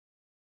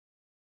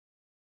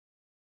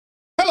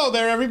Hello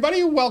there,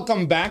 everybody.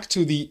 Welcome back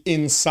to the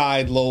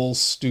Inside Lowell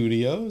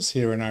studios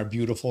here in our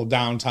beautiful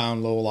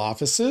downtown Lowell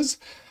offices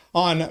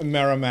on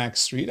Merrimack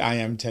Street. I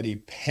am Teddy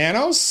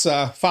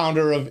Panos,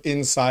 founder of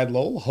Inside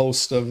Lowell,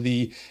 host of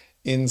the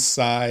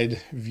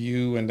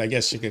InsideView, and I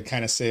guess you could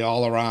kind of say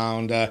all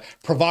around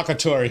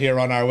provocateur here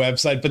on our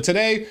website. But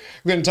today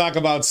we're going to talk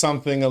about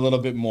something a little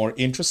bit more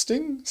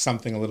interesting,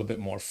 something a little bit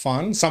more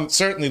fun, some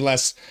certainly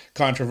less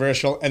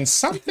controversial, and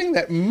something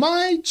that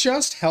might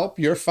just help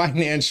your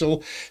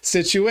financial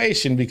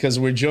situation, because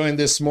we're joined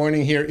this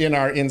morning here in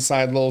our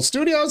Inside Lowell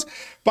studios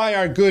by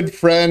our good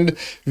friend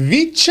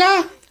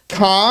Vichtcha.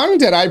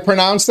 Did I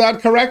pronounce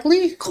that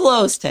correctly?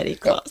 Close, Teddy,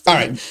 close. All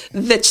right.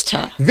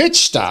 Vichtcha.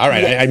 Vichtcha. All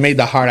right. Yes. I made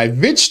the hard I.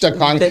 Vichtcha.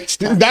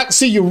 Vichtcha.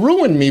 See, you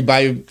ruined me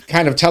by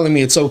kind of telling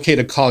me it's okay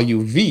to call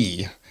you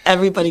V.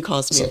 Everybody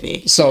calls me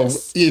V. So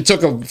yes. It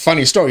took a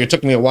funny story. It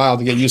took me a while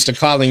to get used to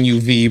calling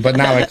you V, but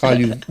now I call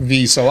you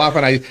V so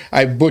often.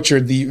 I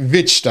butchered the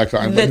Vichtcha.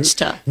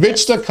 Vichtcha.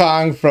 Vichtcha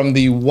Kong from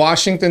the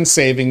Washington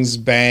Savings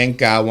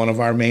Bank, one of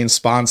our main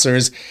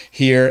sponsors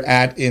here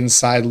at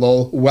Inside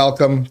Lowell.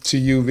 Welcome to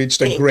you,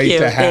 Vichtcha. Great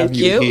to have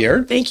you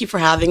here. Thank you for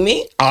having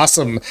me.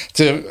 Awesome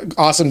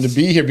to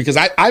be here, because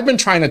I've been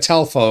trying to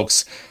tell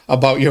folks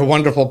about your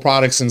wonderful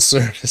products and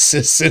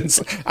services since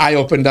I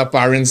opened up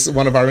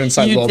one of our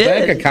Inside Lowell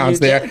bank accounts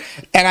there.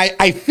 And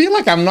I feel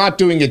like I'm not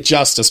doing it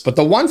justice, but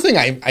the one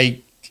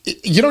thing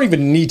you don't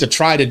even need to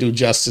try to do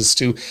justice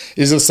to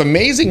is this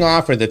amazing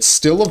offer that's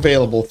still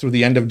available through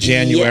the end of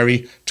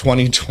January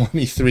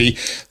 2023.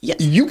 Yes.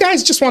 You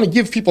guys just want to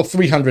give people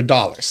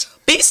 $300.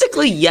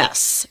 Basically,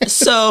 yes.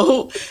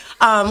 So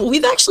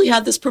we've actually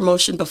had this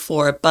promotion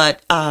before,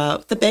 but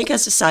the bank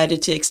has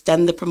decided to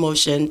extend the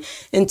promotion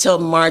until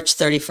March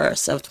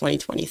 31st of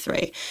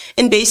 2023.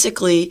 And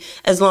basically,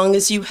 as long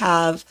as you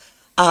have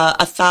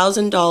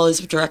 $1,000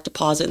 of direct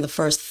deposit in the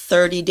first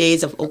 30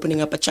 days of opening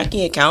up a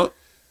checking account,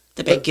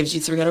 the bank gives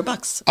you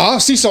 $300. Oh,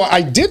 see, so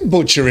I did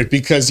butcher it,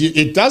 because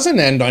it doesn't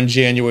end on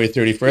January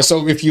 31st.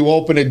 So if you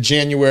open it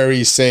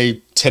January,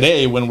 say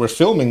today, when we're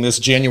filming this,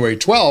 January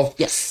 12th,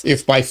 yes.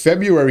 If by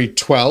February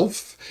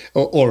 12th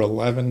or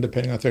 11,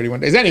 depending on 31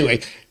 days,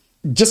 anyway,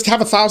 just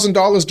have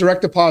 $1,000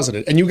 direct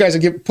deposited, and you guys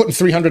are putting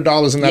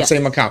 $300 in that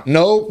same account.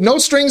 No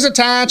strings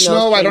attached.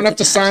 No, I don't have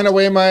to sign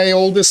away my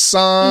oldest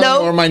son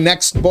or my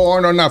next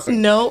born or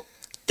nothing. No,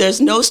 there's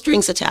no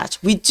strings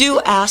attached. We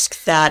do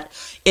ask that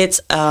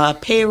it's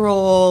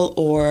payroll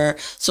or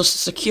Social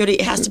Security.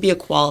 It has to be a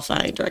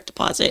qualifying direct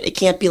deposit. It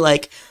can't be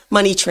like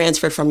money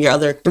transferred from your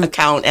other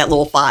account at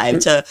Lowell 5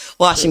 to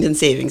Washington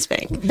Savings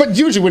Bank. But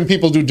usually when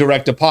people do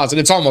direct deposit,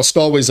 it's almost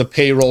always a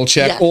payroll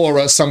check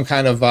or some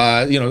kind of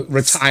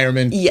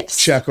retirement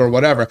check or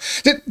whatever.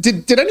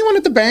 Did anyone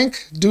at the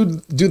bank do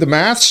the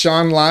math?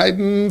 Sean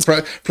Lydon,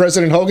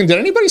 President Hogan, did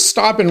anybody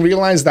stop and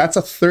realize that's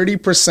a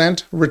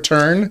 30%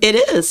 return? It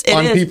is.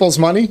 On people's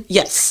money?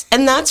 Yes.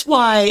 And that's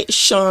why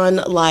Sean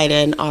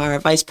Lydon, our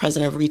Vice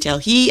President of Retail,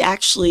 he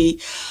actually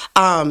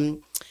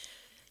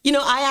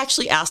I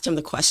actually asked him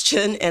the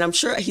question, and I'm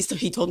sure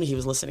he told me he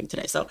was listening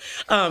today. So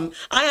I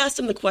asked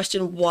him the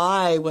question,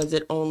 why was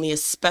it only a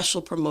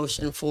special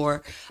promotion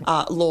for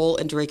Lowell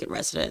and Dracut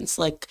residents?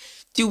 Like,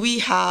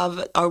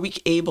 are we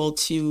able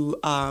to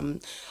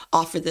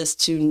offer this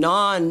to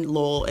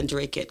non-Lowell and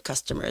Dracut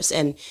customers?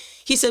 And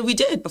he said we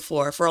did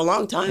before. For a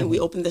long time, we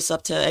opened this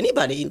up to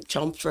anybody,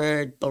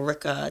 Chelmsford,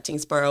 Billerica,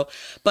 Tingsboro.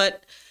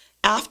 But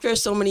after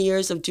so many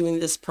years of doing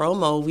this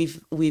promo,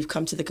 we've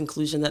come to the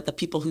conclusion that the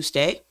people who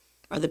stay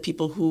are the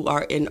people who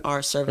are in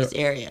our service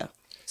area.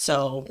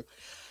 So,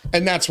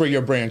 and that's where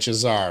your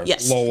branches are.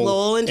 Yes,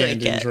 Lowell and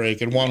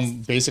Dracut. And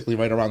one basically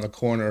right around the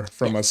corner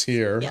from us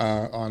here,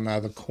 on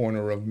the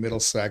corner of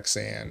Middlesex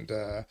and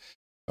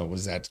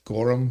was that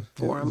Gorham?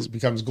 It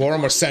becomes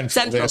Gorham or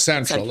Central?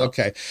 Central.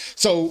 Okay.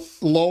 So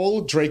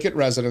Lowell Dracut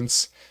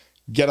residents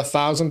get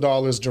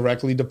 $1,000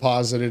 directly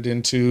deposited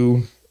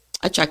into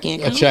a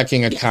checking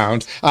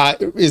account.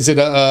 Is it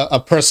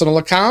a personal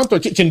account, or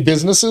can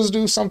businesses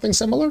do something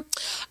similar?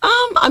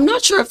 I'm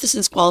not sure if this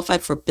is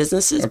qualified for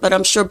businesses, but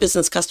I'm sure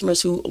business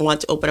customers who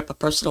want to open up a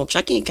personal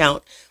checking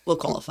account will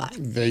qualify.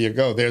 There you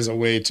go. There's a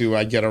way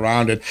to get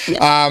around it.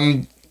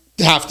 Yes.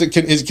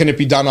 Can it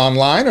be done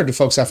online, or do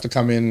folks have to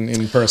come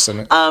in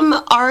person?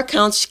 Our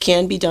accounts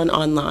can be done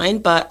online,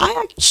 but I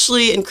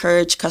actually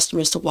encourage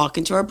customers to walk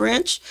into our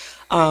branch.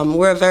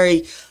 We're a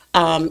very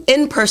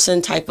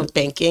in-person type of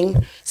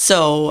banking.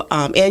 So,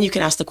 and you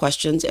can ask the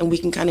questions, and we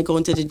can kind of go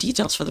into the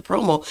details for the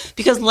promo,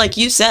 because like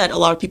you said, a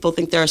lot of people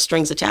think there are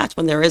strings attached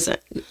when there isn't.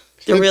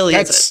 There really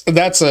isn't.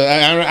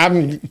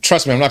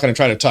 Trust me, I'm not going to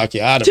try to talk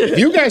you out of it. If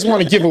you guys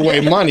want to give away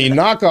money,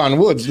 knock on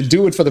wood,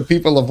 do it for the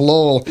people of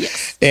Lowell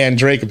and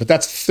Dracut. But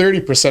that's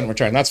 30%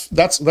 return.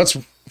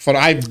 That's what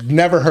I've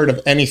never heard of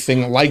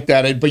anything like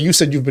that. But you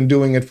said you've been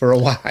doing it for a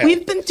while.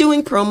 We've been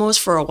doing promos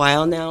for a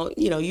while now.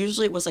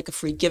 Usually it was like a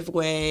free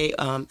giveaway.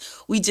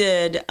 We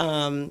did,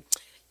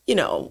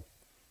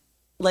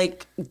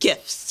 like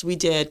gifts. We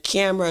did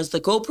cameras,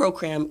 the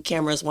GoPro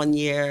cameras one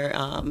year.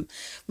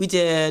 We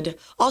did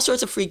all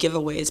sorts of free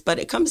giveaways, but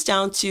it comes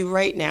down to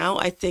right now,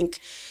 I think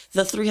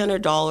the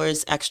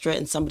 $300 extra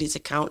in somebody's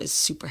account is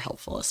super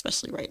helpful,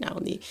 especially right now.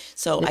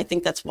 So I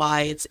think that's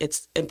why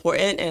it's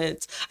important, and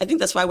I think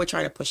that's why we're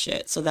trying to push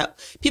it so that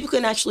people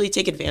can actually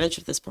take advantage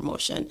of this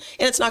promotion.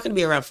 And it's not going to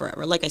be around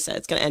forever. Like I said,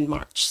 it's going to end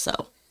March.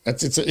 So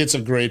it's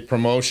a great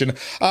promotion.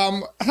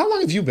 How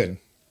long have you been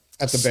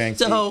at the bank?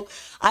 So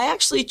I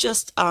actually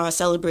just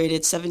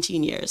celebrated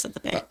 17 years at the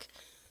bank,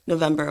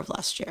 November of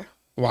last year.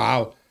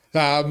 Wow.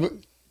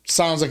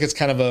 Sounds like it's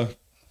kind of a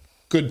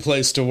good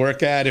place to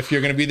work at if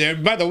you're going to be there.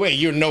 By the way,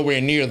 you're nowhere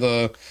near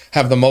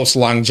have the most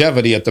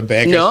longevity at the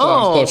bank. No. I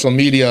saw on social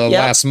media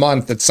last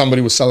month that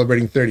somebody was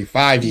celebrating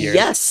 35 years.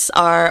 Yes,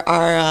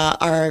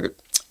 our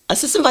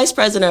assistant vice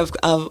president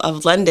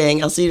of lending,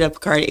 Elzita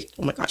Picardi.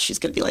 Oh my gosh, she's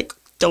going to be like,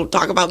 don't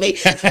talk about me.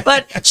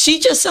 But she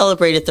just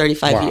celebrated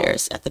 35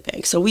 years at the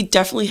bank. So we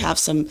definitely have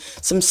some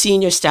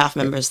senior staff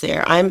members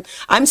there. I'm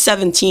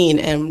 17,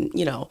 and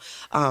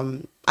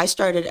I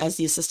started as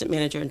the assistant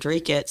manager in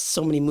Dracut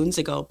so many moons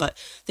ago, but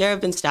there have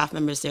been staff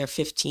members there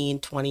 15,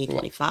 20,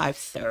 25,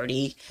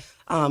 30.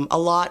 A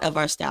lot of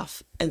our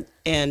staff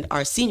and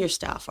our senior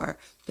staff are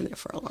been there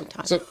for a long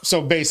time.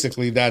 So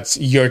basically, that's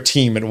your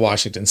team at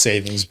Washington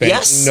Savings Bank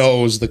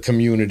knows the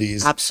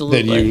communities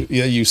Absolutely.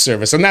 that you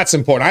service, and that's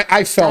important.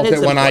 I felt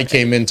that when I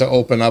came in to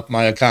open up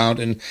my account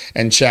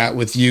and chat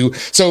with you.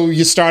 So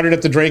you started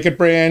at the Dracut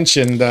branch,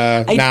 and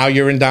now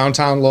you're in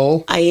downtown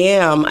Lowell. I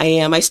am.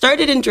 I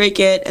started in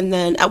Dracut, and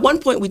then at one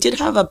point we did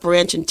have a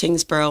branch in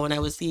Tingsboro, and I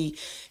was the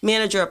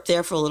manager up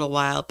there for a little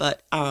while.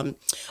 But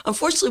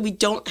unfortunately, we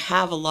don't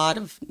have a lot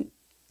of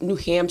New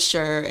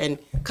Hampshire and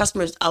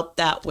customers out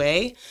that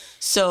way.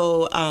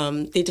 So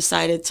they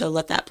decided to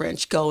let that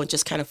branch go and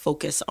just kind of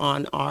focus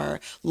on our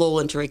Lowell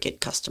and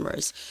Dracut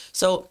customers.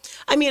 So,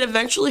 I mean,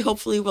 eventually,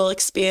 hopefully we'll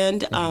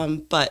expand.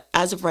 But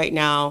as of right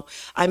now,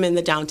 I'm in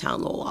the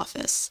downtown Lowell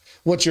office.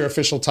 What's your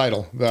official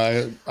title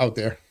out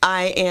there?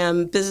 I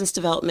am Business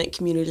Development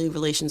Community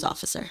Relations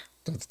Officer.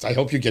 I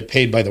hope you get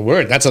paid by the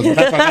word. That's a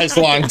nice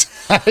long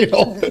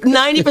title.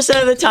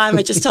 90% of the time,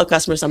 I just tell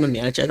customers I'm a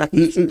manager.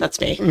 That's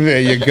me.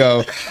 There you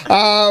go.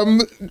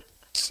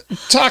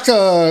 Talk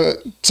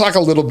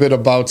a little bit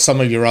about some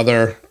of your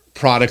other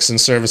products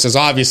and services.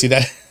 Obviously,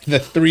 the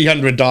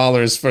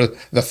 $300 for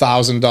the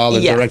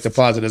 $1,000 direct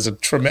deposit is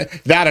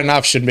that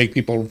enough should make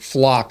people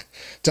flock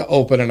to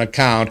open an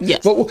account.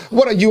 Yes. But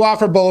what you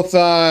offer both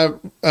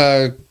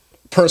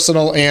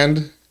personal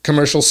and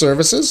commercial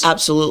services?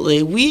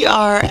 Absolutely. We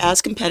are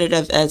as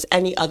competitive as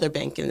any other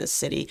bank in this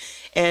city.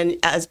 And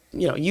as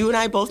you and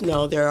I both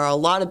know, there are a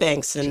lot of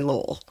banks in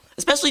Lowell,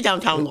 especially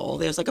downtown Lowell.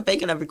 There's like a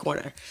bank in every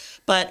corner.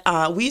 But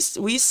we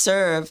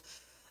serve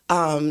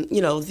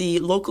the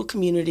local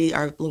community,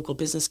 our local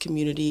business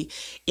community,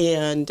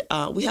 and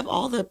we have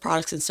all the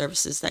products and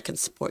services that can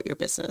support your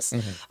business,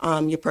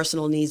 your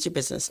personal needs, your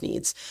business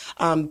needs.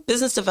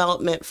 Business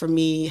development for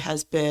me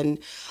has been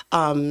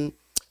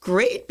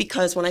great,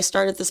 because when I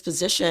started this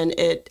position,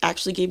 it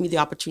actually gave me the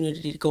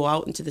opportunity to go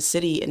out into the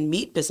city and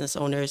meet business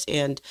owners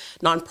and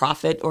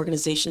nonprofit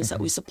organizations that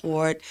we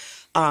support.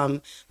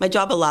 My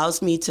job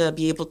allows me to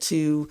be able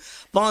to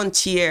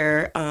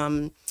volunteer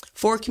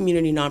for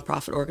community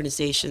nonprofit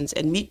organizations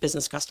and meet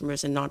business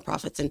customers and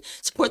nonprofits and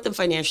support them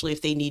financially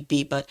if they need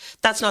be. But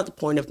that's not the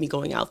point of me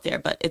going out there,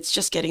 but it's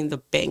just getting the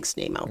bank's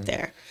name out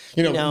there.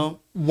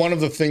 One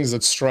of the things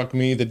that struck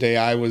me the day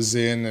I was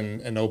in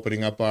and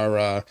opening up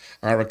our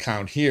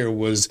account here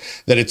was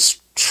that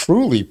it's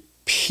truly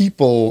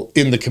people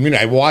in the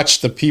community. I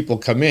watched the people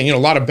come in. A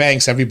lot of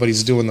banks,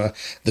 everybody's doing the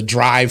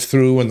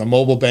drive-through and the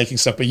mobile banking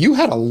stuff, but you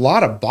had a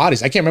lot of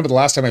bodies. I can't remember the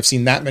last time I've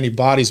seen that many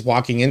bodies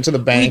walking into the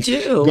bank,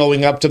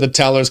 going up to the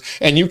tellers.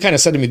 And you kind of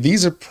said to me,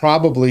 these are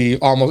probably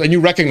almost, and you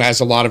recognize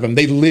a lot of them,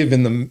 they live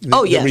in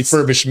the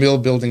refurbished mill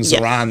buildings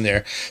around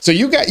there. So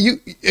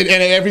and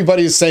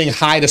everybody is saying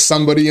hi to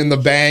somebody in the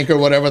bank or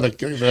whatever.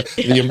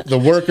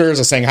 The workers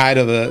are saying hi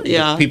to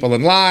the people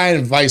in line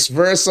and vice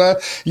versa.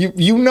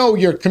 You know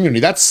your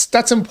community.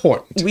 That's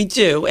important. We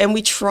do. And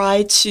we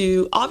try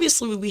to,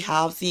 obviously we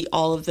have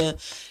all of the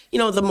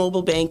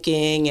mobile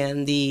banking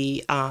and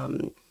the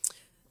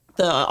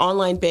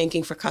online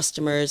banking for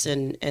customers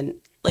and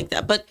like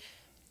that. But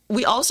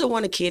we also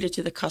want to cater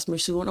to the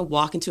customers who want to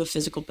walk into a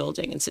physical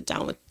building and sit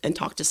down and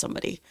talk to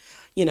somebody.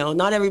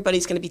 Not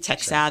everybody's going to be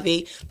tech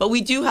savvy, but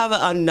we do have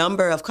a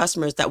number of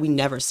customers that we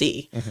never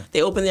see.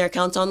 They open their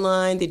accounts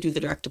online, they do the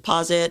direct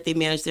deposit, they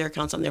manage their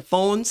accounts on their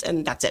phones,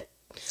 and that's it.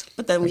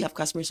 But then we have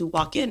customers who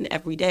walk in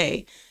every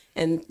day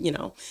and,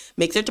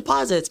 make their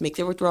deposits, make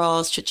their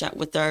withdrawals, chit chat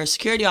with our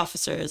security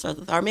officers or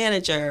with our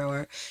manager,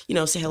 or,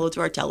 say hello to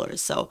our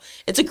tellers. So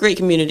it's a great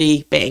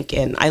community bank,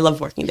 and I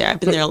love working there. I've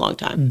been there a long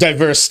time.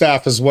 Diverse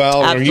staff as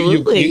well.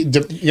 Absolutely.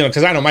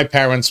 Because I know my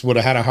parents would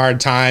have had a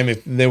hard time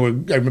if they were,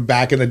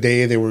 back in the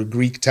day, they were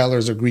Greek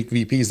tellers or Greek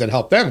VPs that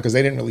helped them because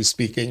they didn't really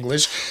speak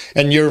English.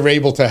 And you're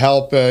able to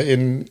help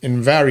in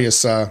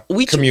various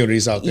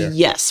communities out there.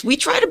 Yes. We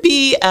try to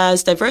be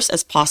as diverse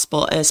as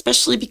possible,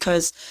 especially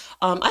because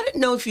I don't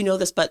know if you you know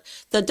this, but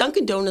the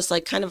Dunkin' Donuts,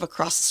 like kind of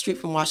across the street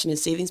from Washington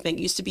Savings Bank,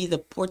 used to be the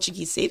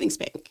Portuguese Savings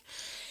Bank.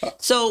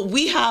 So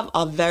we have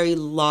a very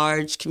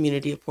large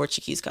community of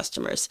Portuguese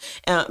customers.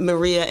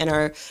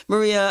 Maria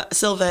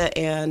Silva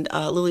and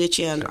Lilia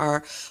Chan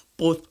are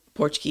both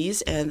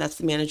Portuguese, and that's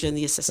the manager and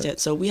the assistant.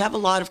 So we have a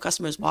lot of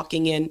customers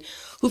walking in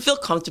who feel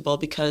comfortable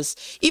because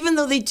even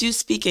though they do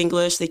speak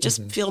English, they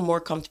just feel more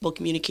comfortable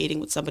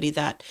communicating with somebody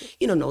that,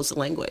 knows the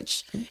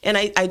language. And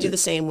I do the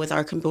same with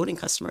our Cambodian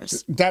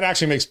customers. That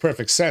actually makes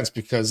perfect sense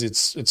because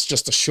it's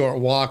just a short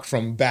walk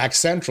from back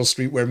Central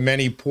Street where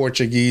many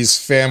Portuguese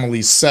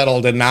families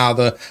settled, and now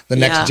the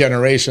next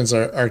generations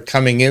are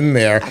coming in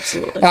there.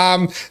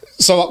 Absolutely.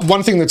 So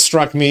one thing that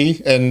struck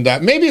me, and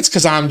maybe it's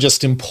because I'm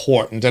just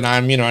important, and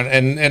I'm,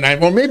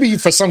 or maybe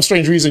for some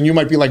strange reason you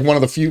might be like one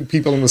of the few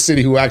people in the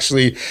city who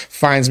actually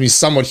finds me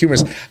somewhat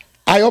humorous.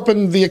 I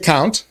opened the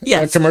account,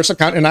 a commercial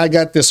account, and I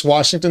got this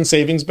Washington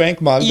Savings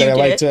Bank mug that I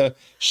like to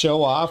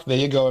show off. There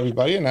you go,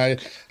 everybody. And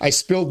I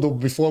spilled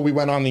before we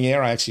went on the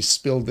air. I actually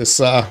spilled this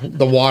the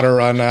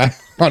water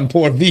on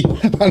poor V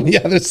on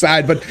the other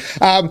side, but.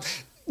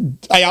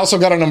 I also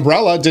got an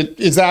umbrella.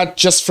 Is that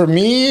just for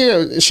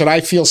me? Should I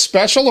feel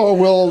special, or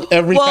will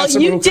every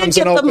customer who comes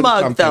in open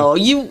something? Well,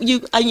 you did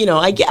get the mug,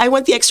 though. I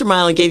went the extra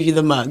mile and gave you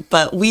the mug,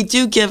 but we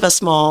do give a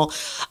small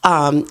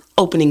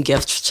opening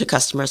gift to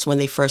customers when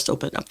they first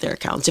open up their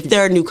accounts. If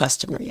they're a new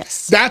customer,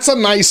 yes. That's a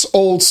nice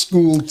old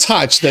school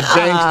touch that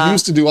banks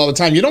used to do all the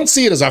time. You don't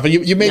see it as often.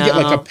 You may get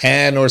like a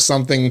pen or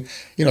something,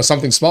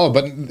 something small,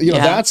 but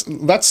that's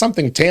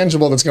something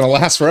tangible that's going to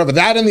last forever.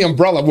 That and the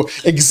umbrella were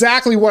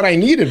exactly what I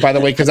needed, by the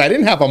way, because I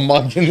didn't have a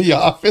mug in the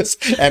office,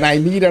 and I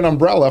need an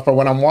umbrella for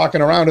when I'm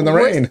walking around in the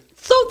rain.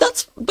 So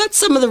that's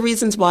some of the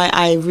reasons why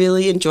I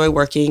really enjoy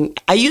working.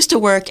 I used to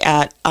work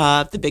at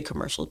the big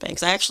commercial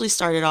banks. I actually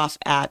started off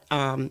at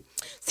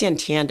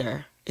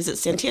Santander. Is it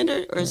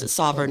Santander or is it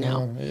Sovereign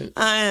now?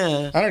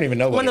 I don't even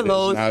know what it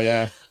is now,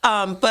 yeah.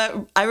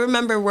 But I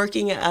remember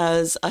working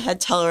as a head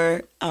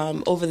teller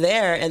over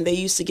there, and they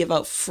used to give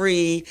out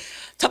free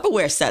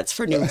Tupperware sets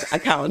for new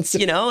accounts.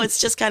 It's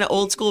just kind of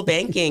old school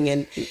banking,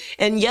 and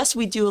yes,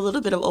 we do a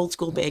little bit of old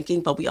school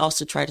banking, but we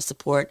also try to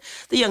support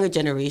the younger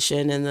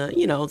generation and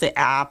the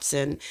apps,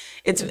 and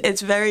it's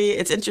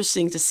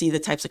interesting to see the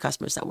types of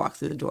customers that walk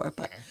through the door.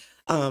 But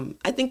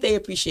I think they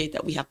appreciate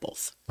that we have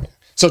both.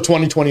 So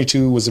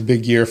 2022 was a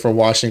big year for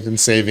Washington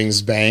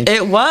Savings Bank.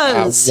 It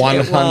was.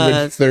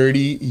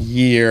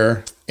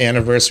 130-year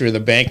anniversary of the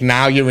bank.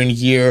 Now you're in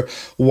year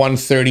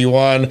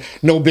 131.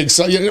 No big.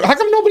 How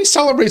come nobody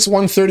celebrates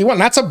 131?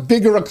 That's a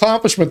bigger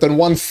accomplishment than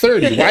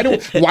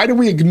 130. Why do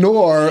we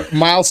ignore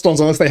milestones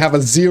unless they have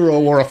a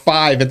 0 or a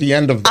 5 at the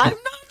end of them? I'm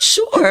not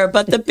sure,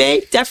 but the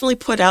bank definitely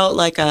put out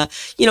like a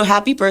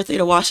happy birthday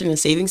to Washington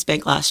Savings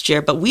Bank last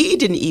year. But we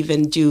didn't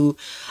even do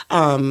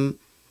a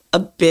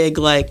big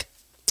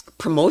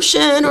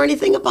promotion or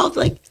anything about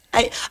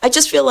I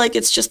just feel like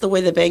it's just the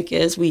way the bank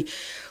is. We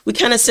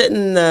kind of sit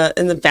in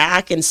the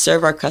back and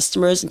serve our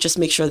customers and just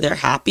make sure they're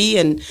happy,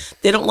 and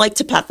they don't like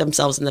to pat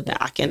themselves in the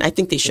back, and I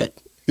think they should.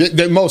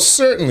 They most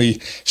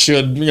certainly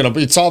should.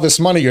 It's all this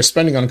money you're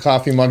spending on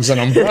coffee mugs and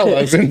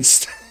umbrellas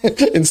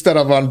instead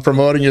of on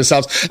promoting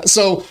yourselves.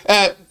 So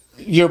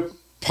you're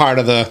part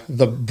of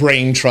the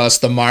brain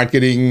trust, the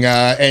marketing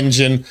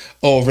engine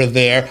over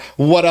there.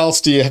 What else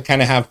do you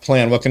kind of have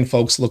planned? What can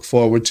folks look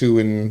forward to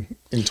in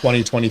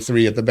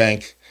 2023 at the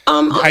bank?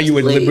 Are you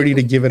at liberty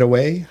to give it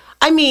away?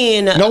 I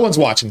mean, no one's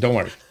watching. Don't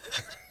worry.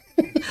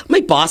 My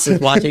boss is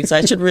watching, so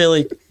I should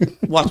really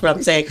watch what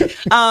I'm saying.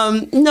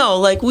 No,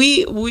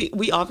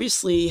 we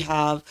obviously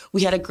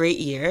we had a great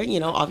year.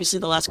 Obviously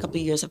the last couple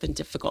of years have been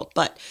difficult,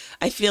 but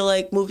I feel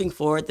like moving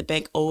forward, the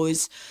bank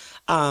always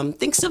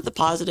thinks of the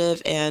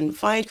positive and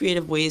find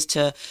creative ways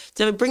to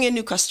bring in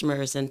new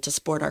customers and to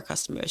support our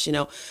customers.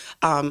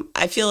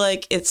 I feel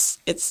like it's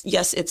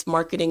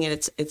marketing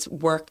and it's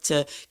work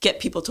to get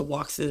people to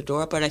walk through the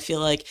door, but I feel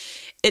like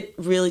it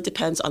really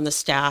depends on the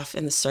staff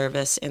and the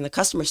service and the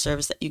customer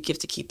service that you give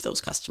to keep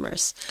those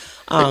customers.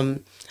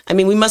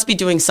 We must be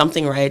doing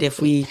something right if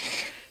we've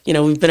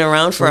been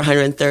around for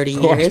 130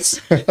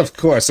 years. Of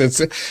course. It's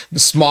a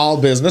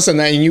small business. And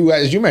then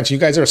as you mentioned, you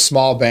guys are a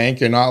small bank.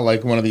 You're not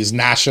like one of these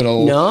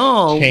national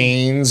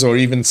chains or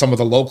even some of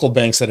the local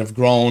banks that have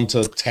grown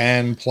to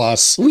 10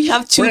 plus. We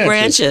have two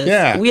branches.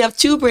 Yeah. We have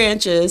 2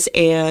 branches,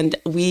 and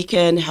we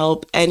can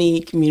help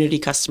any community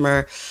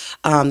customer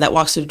that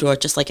walks through the door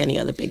just like any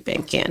other big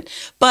bank can.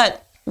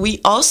 But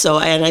we also,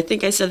 and I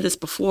think I said this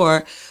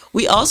before,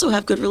 we also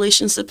have good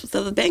relationships with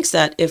other banks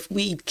that if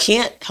we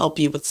can't help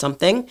you with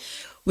something,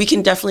 we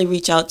can definitely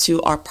reach out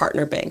to our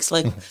partner banks.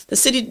 Like the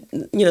city,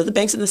 the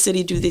banks in the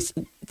city do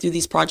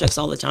these projects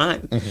all the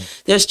time.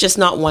 There's just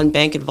not one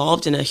bank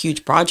involved in a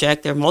huge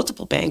project. There are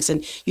multiple banks,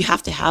 and you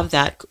have to have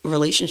that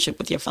relationship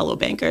with your fellow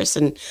bankers.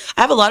 And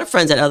I have a lot of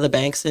friends at other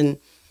banks, and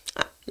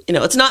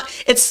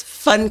it's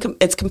fun.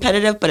 It's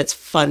competitive, but it's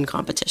fun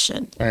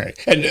competition. All right.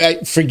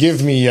 And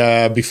forgive me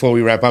before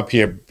we wrap up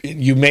here.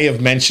 You may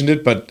have mentioned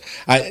it, but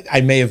I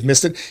may have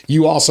missed it.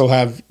 You also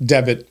have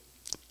debit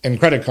and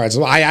credit cards.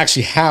 Well, I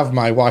actually have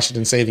my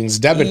Washington Savings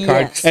debit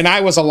card, Yes. and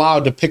I was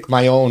allowed to pick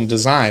my own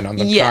design on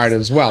the Yes. card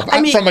as well,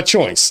 from a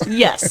choice.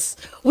 Yes,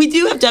 we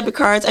do have debit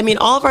cards. I mean,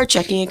 all of our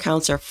checking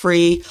accounts are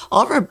free.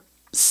 All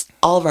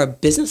of our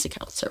business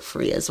accounts are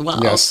free as well.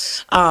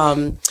 Yes.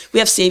 We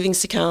have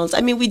savings accounts.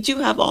 I mean, we do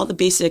have all the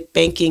basic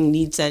banking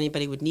needs that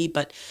anybody would need,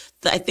 but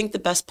I think the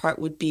best part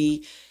would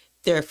be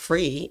they're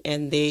free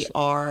and they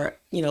are,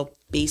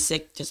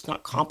 basic, just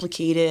not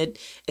complicated.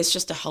 It's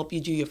just to help you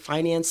do your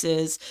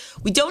finances.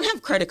 We don't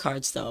have credit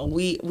cards though.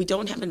 We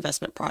don't have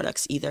investment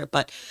products either,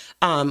 but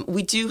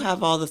we do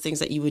have all the things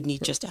that you would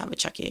need just to have a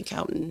checking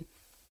account and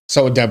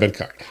So a debit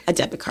card. a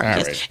debit card, All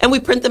yes. right. And we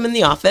print them in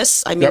the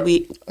office. I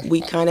mean,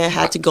 we kind of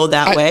had to go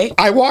that way.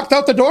 I walked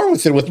out the door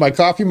with it with my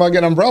coffee mug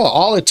and umbrella.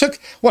 All it took,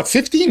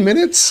 15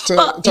 minutes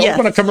to yes.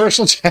 open a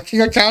commercial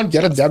checking account,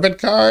 get a debit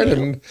card,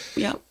 and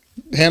Yeah.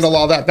 handle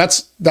all that.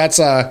 That's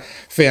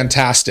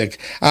fantastic.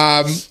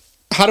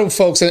 How do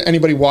folks,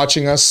 anybody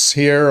watching us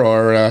here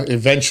or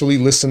eventually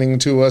listening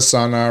to us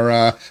on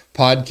our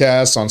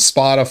podcasts on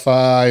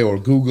Spotify or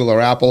Google or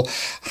Apple,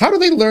 how do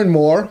they learn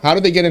more? How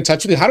do they get in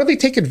touch with you? How do they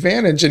take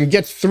advantage and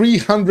get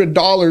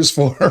 $300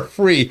 for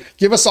free?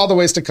 Give us all the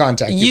ways to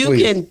contact you,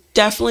 please. You can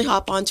definitely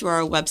hop onto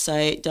our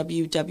website,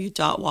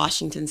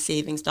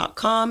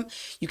 www.washingtonsavings.com.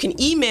 You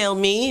can email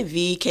me,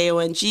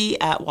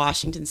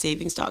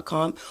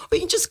 vkong@washingtonsavings.com, or you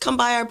can just come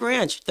by our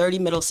branch, 30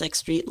 Middlesex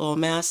Street, Lowell,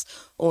 Mass.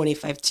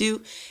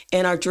 01852,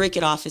 and our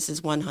Dracut office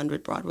is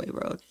 100 Broadway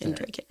Road in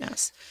Dracut,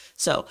 Mass.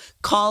 So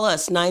call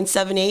us,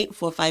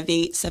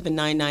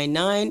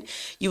 978-458-7999.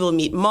 You will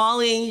meet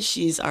Molly.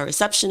 She's our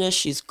receptionist.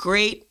 She's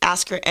great.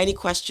 Ask her any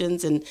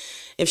questions, and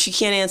if she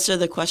can't answer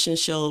the question,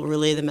 she'll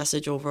relay the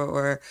message over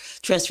or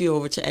transfer you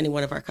over to any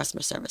one of our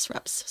customer service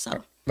reps.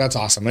 So that's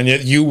awesome. And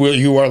yet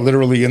you are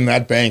literally in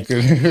that bank.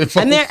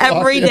 I'm there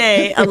every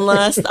day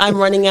unless I'm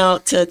running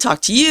out to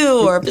talk to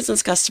you or a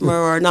business customer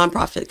or a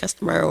nonprofit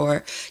customer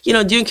or,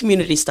 doing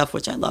community stuff,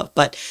 which I love.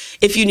 But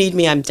if you need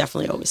me, I'm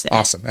definitely always there.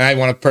 Awesome. And I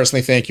want to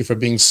personally thank you for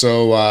being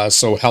so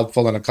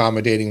helpful and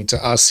accommodating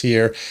to us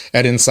here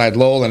at Inside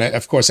Lowell. And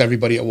of course,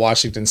 everybody at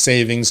Washington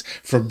Savings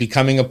for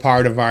becoming a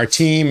part of our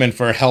team and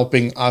for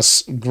helping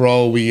us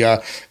grow. We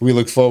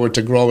look forward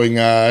to growing.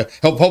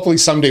 Hopefully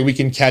someday we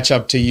can catch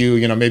up to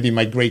you, maybe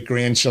my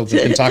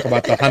great-grandchildren can talk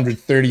about the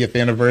 130th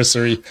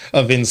anniversary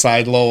of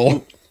Inside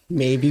Lowell.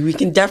 Maybe we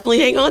can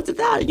definitely hang on to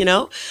that,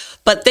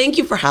 But thank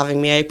you for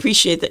having me. I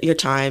appreciate your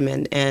time,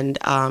 and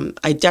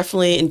I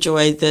definitely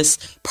enjoy this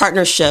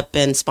partnership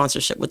and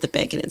sponsorship with the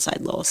bank and Inside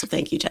Lowell. So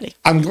thank you, Teddy.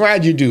 I'm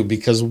glad you do,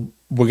 because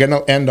we're going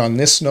to end on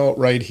this note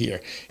right here.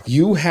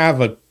 You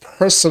have a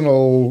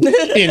personal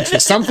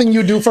interest, something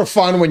you do for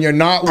fun when you're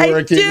not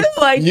working.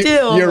 I do.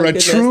 You're a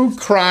true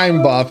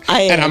crime buff,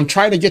 and I'm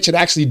trying to get you to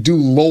actually do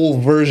Lowell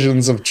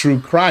versions of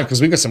true crime,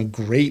 because we've got some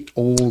great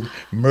old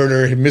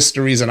murder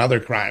mysteries and other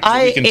crimes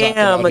that we can talk about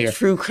I am here. a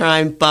true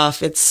crime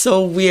buff. It's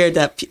so weird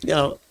that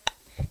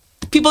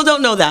people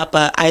don't know that,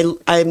 but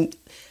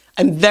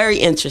I'm very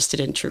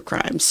interested in true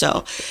crime.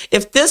 So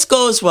if this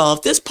goes well,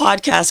 if this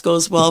podcast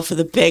goes well for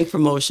the bank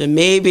promotion,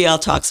 maybe I'll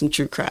talk some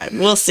true crime.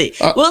 We'll see.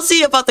 We'll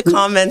see about the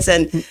comments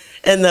and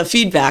the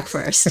feedback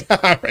first. All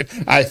right.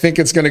 I think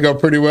it's going to go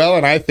pretty well,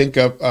 and I think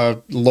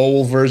a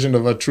Lowell version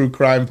of a true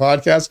crime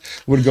podcast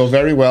would go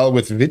very well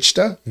with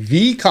Vichtcha,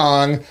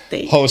 VKong,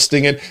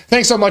 hosting it.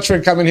 Thanks so much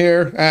for coming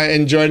here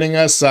and joining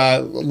us.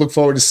 Look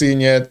forward to seeing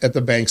you at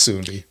the bank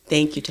soon, V.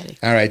 Thank you, Teddy.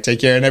 All right.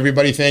 Take care. And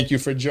everybody, thank you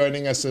for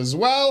joining us as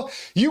well.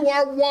 You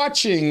are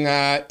watching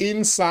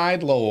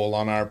Inside Lowell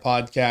on our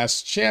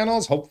podcast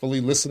channels,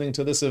 hopefully listening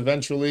to this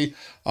eventually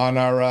on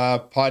our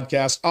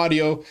podcast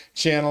audio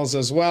channels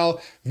as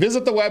well.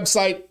 Visit the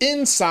website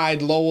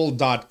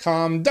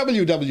InsideLowell.com,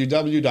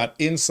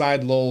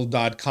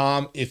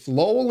 www.InsideLowell.com. If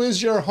Lowell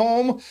is your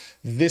home,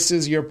 this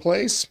is your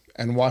place,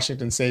 and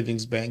Washington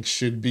Savings Bank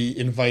should be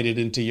invited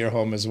into your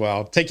home as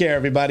well. Take care,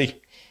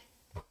 everybody.